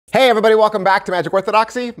Hey everybody, welcome back to Magic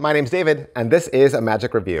Orthodoxy. My name's David, and this is a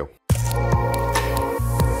Magic Review.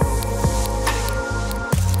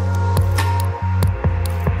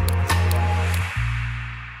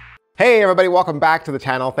 Hey everybody, welcome back to the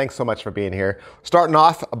channel. Thanks so much for being here. Starting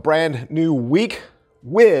off a brand new week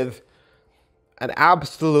with an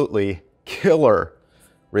absolutely killer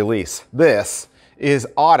release. This is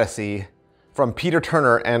Odyssey from Peter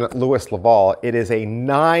Turner and Lewis LeVal. It is a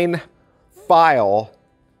 9-file,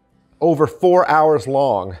 over 4 hours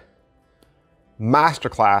long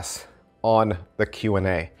masterclass on the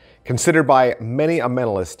Q&A, considered by many a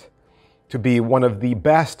mentalist to be one of the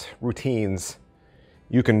best routines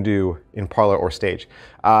you can do in parlor or stage.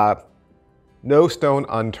 No stone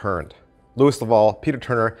unturned. Lewis LeVal, Peter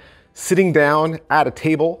Turner, sitting down at a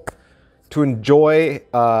table to enjoy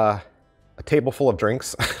a table full of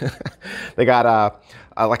drinks. They got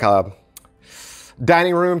like a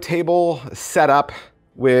dining room table set up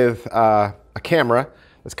with a camera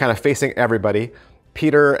that's kind of facing everybody.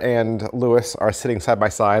 Peter and Lewis are sitting side by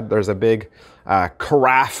side. There's a big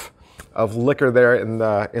carafe of liquor there in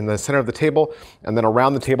the center of the table. And then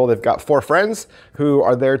around the table, they've got 4 friends who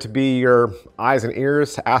are there to be your eyes and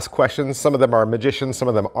ears to ask questions. Some of them are magicians, some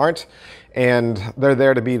of them aren't. And they're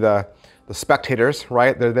there to be the spectators,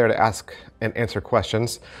 right? They're there to ask and answer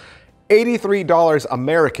questions. $83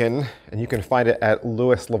 American, and you can find it at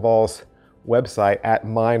Lewis LeVal's website at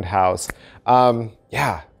Mindhouse.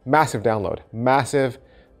 Yeah, massive download, massive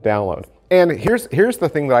download. And here's the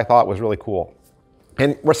thing that I thought was really cool.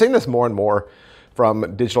 And we're seeing this more and more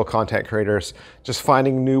from digital content creators, just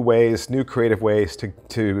finding new ways, new creative ways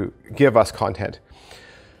to give us content.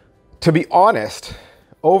 To be honest,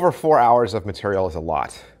 over 4 hours of material is a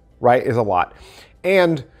lot, right? Is a lot.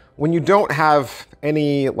 And when you don't have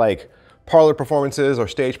any like parlor performances or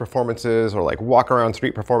stage performances or like walk around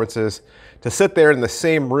street performances, to sit there in the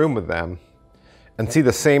same room with them and see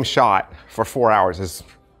the same shot for 4 hours is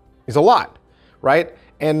a lot, right?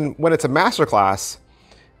 And when it's a masterclass,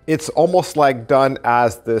 it's almost like done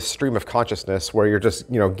as the stream of consciousness where you're just,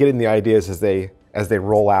 getting the ideas as they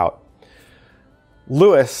roll out.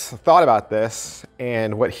 Lewis thought about this,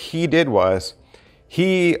 and what he did was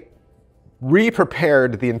he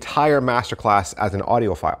re-prepared the entire masterclass as an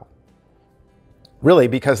audio file. Really,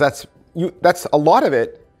 because that's a lot of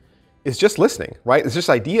it is just listening, right? It's just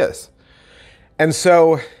ideas. And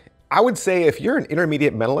so I would say if you're an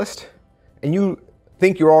intermediate mentalist and you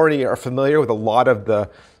think you already are familiar with a lot of the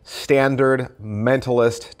standard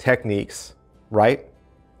mentalist techniques, right?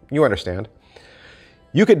 You understand.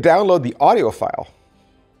 You could download the audio file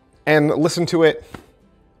and listen to it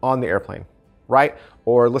on the airplane, right?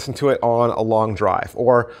 Or listen to it on a long drive,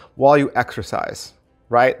 or while you exercise,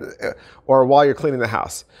 right? Or while you're cleaning the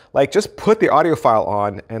house. Like, just put the audio file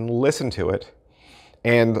on and listen to it,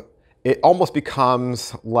 and it almost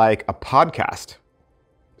becomes like a podcast.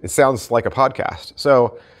 It sounds like a podcast.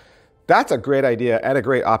 So that's a great idea and a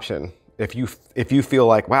great option if you feel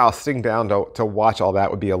like, wow, sitting down to watch all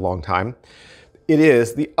that would be a long time. It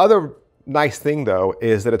is. The other nice thing, though,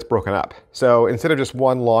 is that it's broken up. So instead of just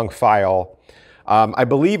one long file, I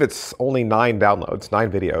believe it's only 9 downloads,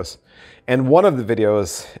 9 videos. And one of the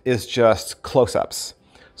videos is just close-ups.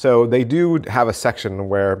 So they do have a section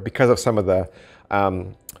where, because of some of the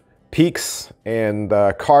peaks and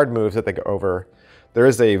the card moves that they go over, there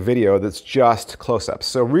is a video that's just close-ups.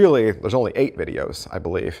 So really, there's only 8 videos, I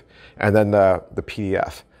believe. And then the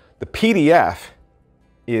PDF. The PDF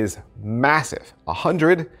is massive,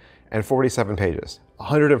 147 pages.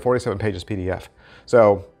 147 pages PDF.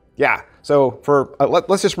 So yeah, so for,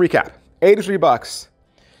 let's just recap. $83.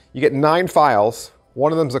 You get 9 files.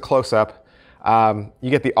 One of them is a close-up. You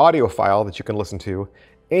get the audio file that you can listen to,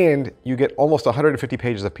 and you get almost 150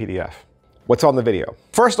 pages of PDF. What's on the video?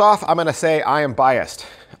 First off, I'm gonna say I am biased.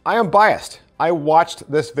 I am biased. I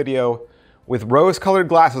watched this video with rose-colored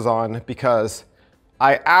glasses on because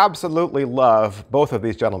I absolutely love both of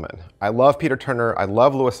these gentlemen. I love Peter Turner, I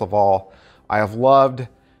love Lewis LeVal. I have loved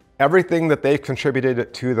everything that they've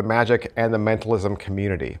contributed to the magic and the mentalism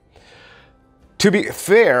community. To be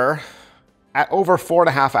fair, at over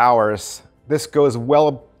 4.5 hours, this goes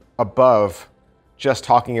well above just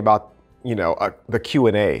talking about, the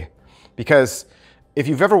Q&A. Because if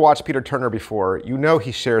you've ever watched Peter Turner before, you know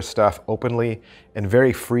he shares stuff openly and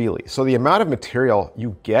very freely. So the amount of material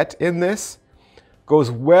you get in this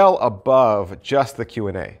goes well above just the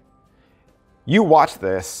Q&A. You watch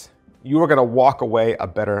this, you are gonna walk away a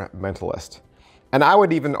better mentalist. And I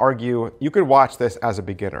would even argue you could watch this as a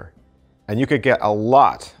beginner and you could get a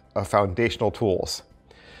lot of foundational tools.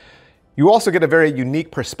 You also get a very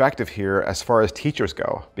unique perspective here as far as teachers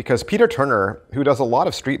go, because Peter Turner, who does a lot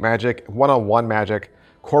of street magic, one-on-one magic,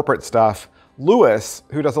 corporate stuff, Lewis,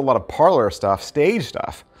 who does a lot of parlor stuff, stage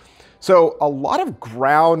stuff. So a lot of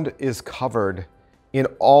ground is covered in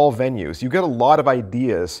all venues. You get a lot of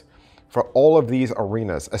ideas for all of these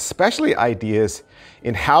arenas, especially ideas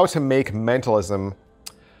in how to make mentalism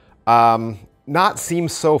not seem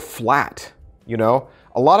so flat, you know?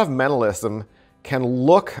 A lot of mentalism can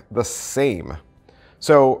look the same.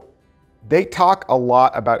 So they talk a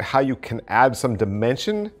lot about how you can add some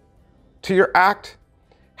dimension to your act,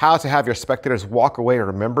 how to have your spectators walk away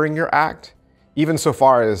remembering your act, even so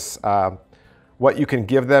far as what you can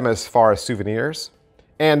give them as far as souvenirs.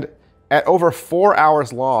 And at over 4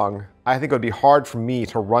 hours long, I think it would be hard for me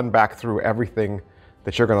to run back through everything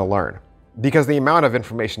that you're gonna learn, because the amount of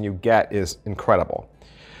information you get is incredible.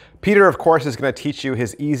 Peter, of course, is gonna teach you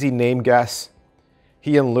his easy name guess.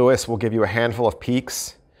 He and Lewis will give you a handful of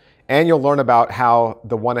peaks, and you'll learn about how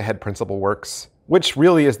the one-ahead principle works, which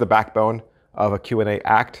really is the backbone of a Q&A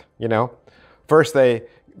act, you know? First, they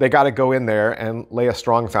gotta go in there and lay a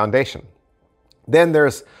strong foundation. Then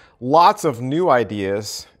there's lots of new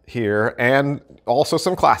ideas here and also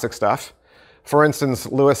some classic stuff. For instance,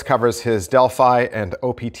 Lewis covers his Delphi and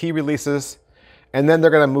OPT releases, and then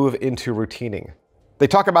they're gonna move into routining. They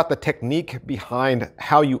talk about the technique behind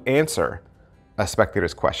how you answer a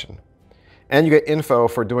spectator's question. And you get info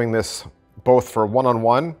for doing this both for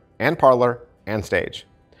one-on-one and parlor and stage.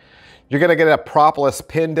 You're gonna get a propless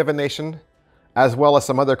pin divination, as well as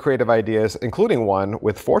some other creative ideas, including one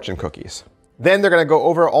with fortune cookies. Then they're gonna go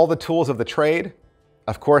over all the tools of the trade.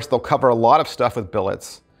 Of course, they'll cover a lot of stuff with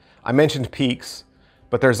billets. I mentioned peaks,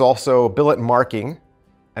 but there's also billet marking,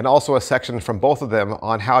 and also a section from both of them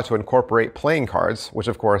on how to incorporate playing cards, which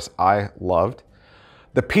of course I loved.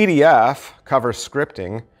 The PDF covers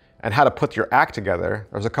scripting and how to put your act together.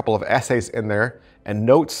 There's a couple of essays in there and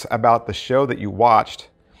notes about the show that you watched.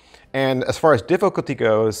 And as far as difficulty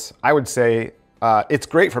goes, I would say it's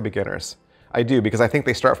great for beginners. I do, because I think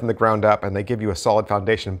they start from the ground up and they give you a solid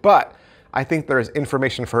foundation. But I think there's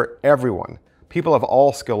information for everyone, people of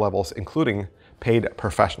all skill levels, including paid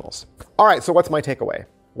professionals. All right, so what's my takeaway?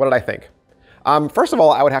 What did I think? First of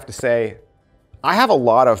all, I would have to say, I have a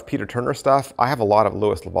lot of Peter Turner stuff. I have a lot of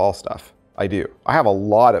Lewis LeVal stuff. I do. I have a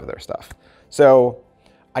lot of their stuff. So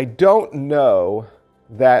I don't know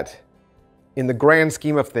that in the grand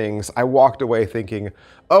scheme of things, I walked away thinking,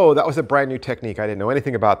 oh, that was a brand new technique. I didn't know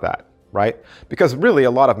anything about that, right? Because really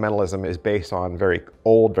a lot of mentalism is based on very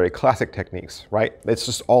old, very classic techniques, right? It's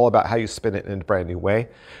just all about how you spin it in a brand new way.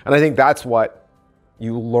 And I think that's what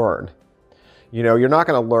you learn. You know, you're not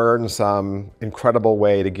gonna learn some incredible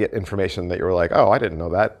way to get information that you're like, oh, I didn't know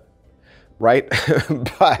that, right?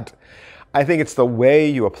 But I think it's the way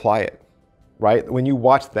you apply it, right? When you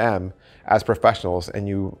watch them as professionals and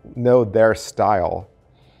you know their style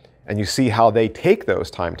and you see how they take those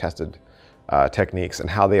time-tested techniques and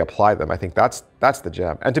how they apply them, I think that's the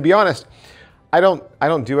gem. And to be honest, I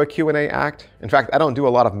don't do a Q&A act. In fact, I don't do a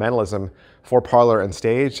lot of mentalism for parlor and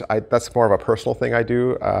stage. That's more of a personal thing I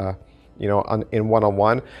do, you know, in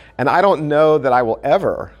one-on-one. And I don't know that I will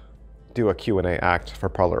ever do a Q&A act for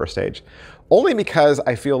parlor or stage, only because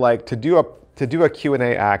I feel like to do a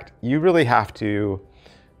Q&A act, you really have to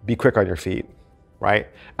be quick on your feet, right?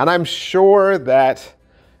 And I'm sure that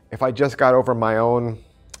if I just got over my own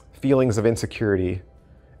feelings of insecurity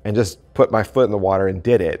and just put my foot in the water and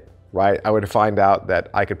did it, right, I would find out that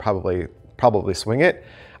I could probably swing it.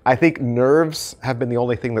 I think nerves have been the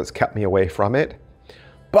only thing that's kept me away from it.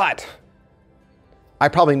 But I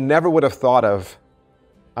probably never would have thought of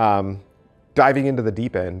diving into the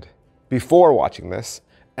deep end before watching this.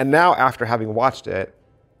 And now after having watched it,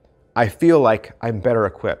 I feel like I'm better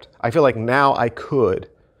equipped. I feel like now I could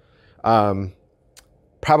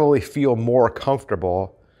probably feel more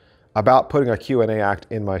comfortable about putting a Q&A act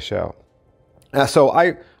in my show. So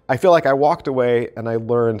I feel like I walked away and I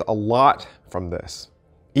learned a lot from this.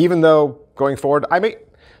 Even though going forward,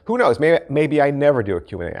 who knows, maybe I never do a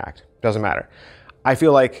Q&A act. Doesn't matter. I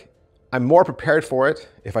feel like I'm more prepared for it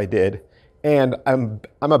if I did, and I'm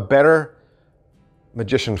a better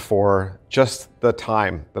magician for just the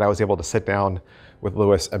time that I was able to sit down with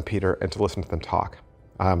Lewis and Peter and to listen to them talk.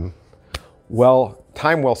 Well,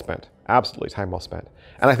 time well spent. Absolutely time well spent.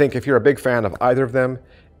 And I think if you're a big fan of either of them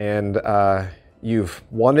and you've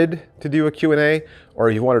wanted to do a Q&A or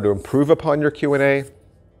you wanted to improve upon your Q&A,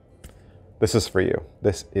 this is for you.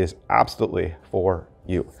 This is absolutely for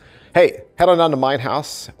you. Hey, head on down to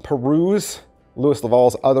Mindhouse, peruse Lewis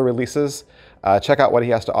LeVal's other releases. check out what he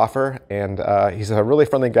has to offer. And he's a really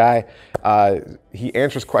friendly guy. He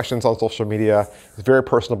answers questions on social media. He's very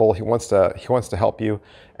personable. He wants to help you.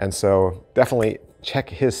 And so definitely check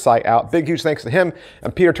his site out. Big, huge thanks to him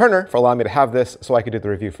and Peter Turner for allowing me to have this so I could do the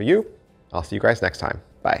review for you. I'll see you guys next time.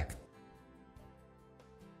 Bye.